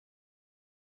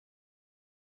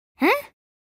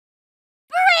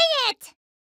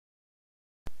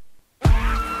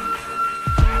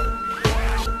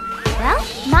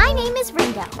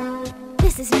fell.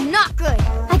 This is not good.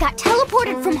 I got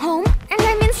teleported from home, and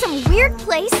I'm in some weird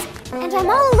place, and I'm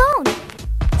all alone.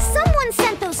 Someone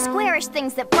sent those squarish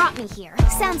things that brought me here.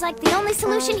 Sounds like the only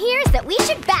solution here is that we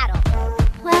should battle.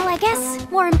 Well, I guess,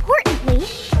 more importantly,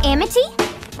 Amitie?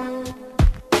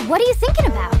 What are you thinking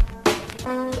about?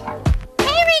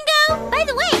 Hey, Ringo! By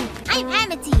the way, I'm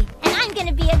Amitie, and I'm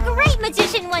gonna be a great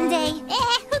magician one day.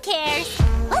 Who cares?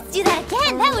 Let's do that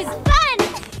again, that was fun!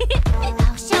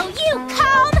 I'll show you,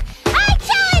 Calm! I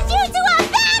challenge you to a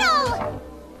battle!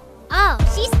 Oh,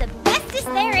 she's the bestest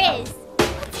there is.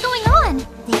 What's going on?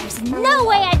 There's no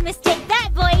way I'd mistake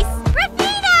that voice!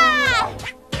 Raffina!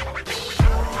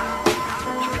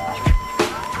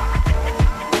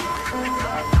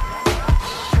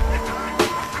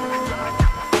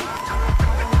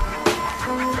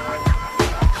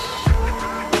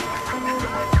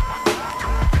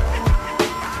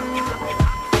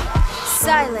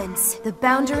 Silence. The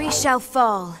boundary shall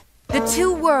fall. The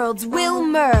two worlds will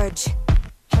merge.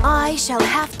 I shall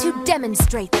have to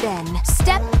demonstrate then.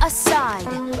 Step aside.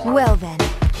 Well then,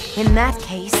 in that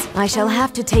case, I shall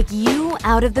have to take you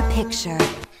out of the picture.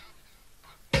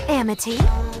 Amitie?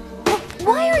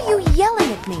 Why are you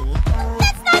yelling at me?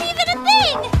 That's not even a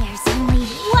thing! There's only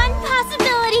one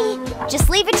possibility. Just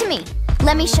leave it to me.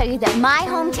 Let me show you that my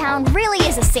hometown really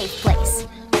is a safe place.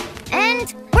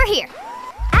 And we're here.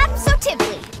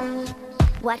 Absolutely.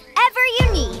 Whatever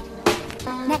you need.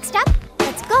 Next up,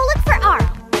 let's go look for Arle.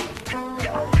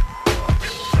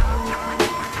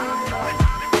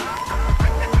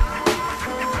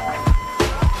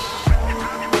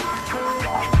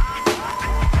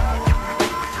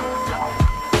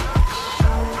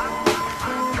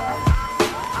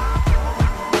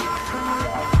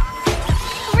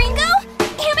 Ringo?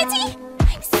 Amitie?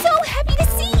 I'm so happy to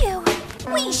see you.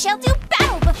 We shall do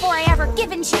battle before I ever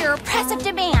give in to your oppressive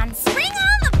demands. Bring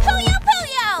on the Puyo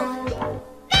Puyo!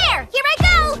 There! Here I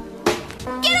go!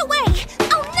 Get away!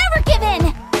 I'll never give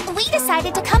in! We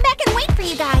decided to come back and wait for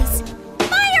you guys.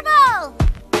 Fireball!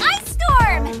 Ice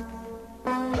storm!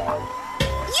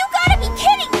 You gotta be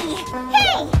kidding me!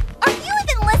 Hey! Are you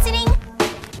even listening?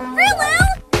 Rulue?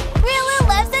 Rulue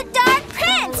loves the Dark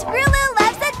Prince! Rulue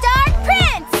loves the Dark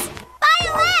Prince!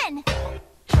 Violin!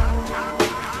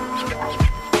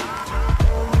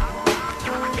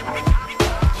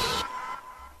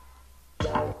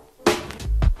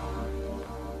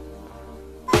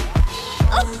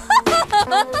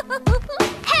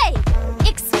 Hey!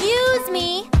 Excuse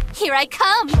me! Here I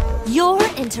come! You're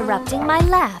interrupting my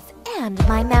laugh and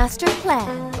my master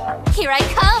plan. Here I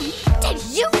come! Did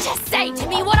you just say to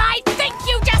me what I think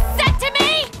you just said to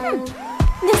me?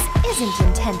 This isn't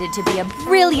intended to be a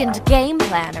brilliant game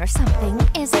plan or something,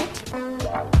 is it?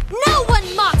 No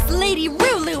one mocks Lady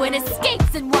Rulue and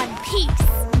escapes in one piece.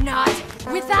 Not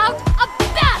without a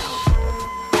battle.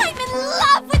 I'm in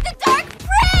love with the Dark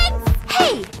Prince!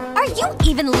 Hey! Are you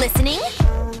even listening?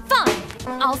 Fine.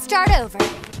 I'll start over.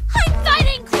 I'm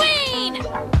fighting Queen!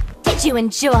 Did you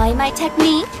enjoy my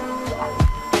technique?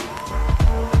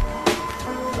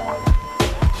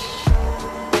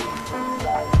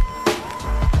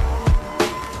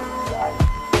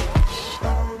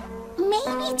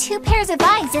 Maybe 2 pairs of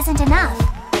eyes isn't enough.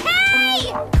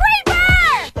 Hey!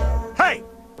 Creeper! Hey!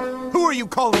 Who are you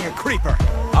calling a creeper?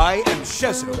 I am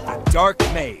Schezo, the Dark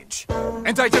Mage.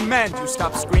 And I demand you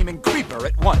stop screaming creeper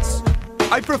at once.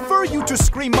 I prefer you to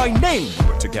scream my name when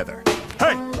we're together.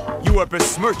 Hey! You are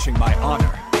besmirching my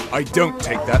honor. I don't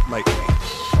take that lightly.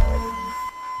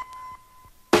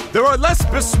 There are less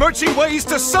besmirching ways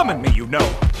to summon me, you know.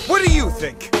 What do you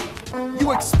think?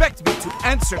 You expect me to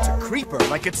answer to Creeper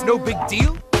like it's no big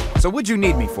deal? So what'd you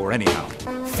need me for anyhow?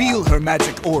 Feel her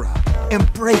magic aura.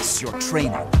 Embrace your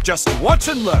training. Just watch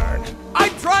and learn.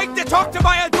 I'm trying to talk to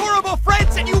my adorable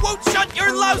friends and you won't shut